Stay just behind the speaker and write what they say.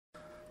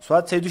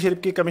سواد سیدو شریف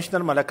کې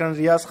کمشنر ملاکنډ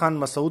ریاض خان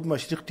مسعود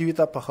مشرق ټي وي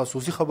ته په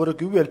خصوصي خبرو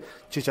کې ویل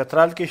چې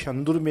چترال کې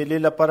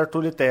شندورمیلې لپاره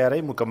ټولې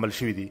تیاری مکمل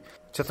شوې دي.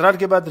 چترال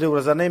کې بعد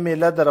ورځنۍ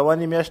میله د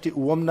روانې میاشتې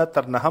 9 نه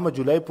تر 9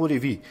 جولای پورې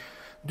وي.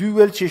 دوی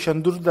ویل چې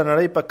شندور د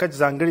نړۍ په کچ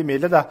ځانګړې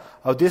میله ده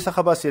او دې څخه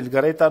به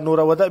سیلګرۍ ته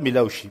نوره وده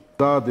میلاو شي.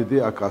 دا د دې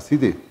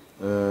عکاسي دی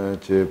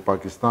چې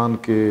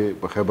پاکستان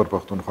کې په خیبر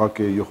پختونخوا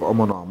کې یو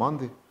امن او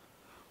امان دی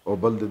او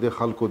بل د دې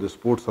خلکو د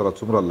سپورت سره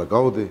څومره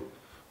لګاو دی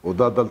او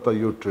دا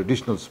دلته یو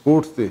ټریډیشنل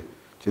سپورتس دی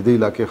چې د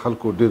علاقې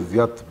خلکو ډېر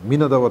زیات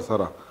مینه ده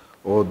ورسره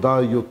او دا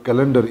یو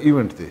کلنډر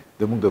ایونټ دی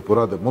د موږ د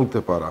پوره د ملک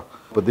لپاره.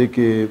 په دې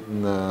کې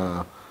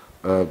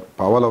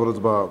په اوله ورځ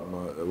به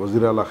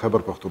وزیر اعلی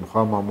خیبر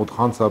پختونخوا محمود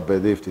خان صاحب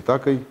به د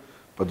افتتاح کوي،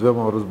 په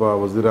دویمه ورځ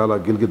به وزیر اعلی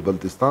ګلګت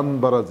بلتستان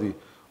به راځي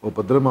او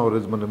په درېیمه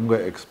ورځ باندې موږ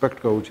ایکسپیکټ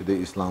کوو چې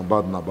د اسلام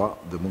آباد نه به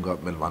د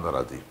موږ میلمانه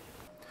راځي.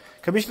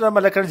 کمشنر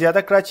ملاکنډ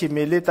زیاته کړه چې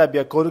میلې ته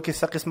بیا کولو کې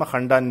څه قسمه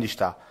خنډان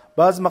نشته.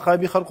 بعض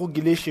مقامي خلکو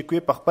ګیلې شکوې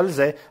په خپل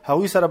ځای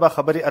هغوی سره به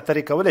خبرې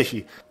اترې کولی شي.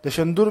 د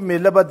شندور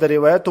میله به د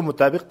روایتو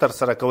مطابق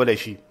ترسره کولی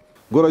شي.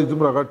 ګوره چې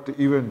دومره غټ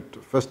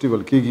ایونټ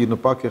فیسټیول کېږي نو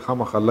پاکې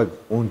خامخا لږ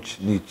اونچ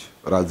نیچ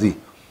راځي.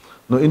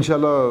 نو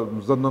انشاءالله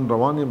زه نن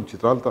روان یم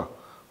چترال ته،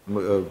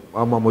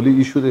 معمولي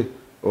ایشو دی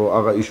او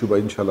هغه ایشو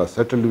به انشاءالله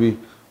سیټل وي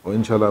او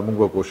انشاءالله موږ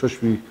به کوشش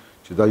وي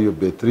چې دا یو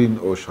بهترین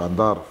او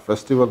شاندار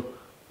فیسټیول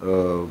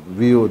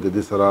وي او د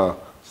دې سره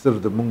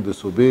صرف د موږ د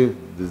صوبې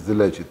د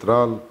ضلع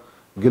چترال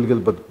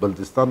ګلګت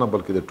بلتستان نه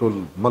بلکې د ټول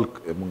ملک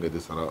موږ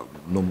د سره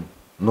نوم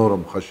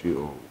نورم ښه شي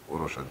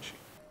او روشن شي.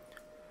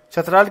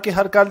 چترال کې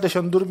هر کال د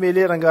شندور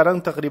میلې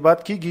رنګارنګ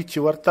تقریبات کیږي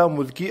چې ورته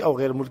ملکی او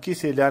غیر ملکی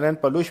سیلانیان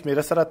په لوی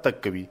شمېره سره تګ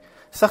کوي.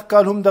 سخت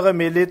کال هم دغه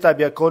میلې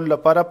تابع کول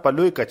لپاره په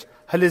لوی کچ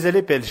هلې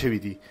ځلې پیل شوي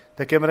دي.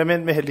 د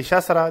کیمرامین مهر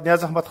شاه سره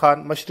نیاز احمد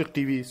خان، مشرق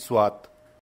ټي وي، سوات.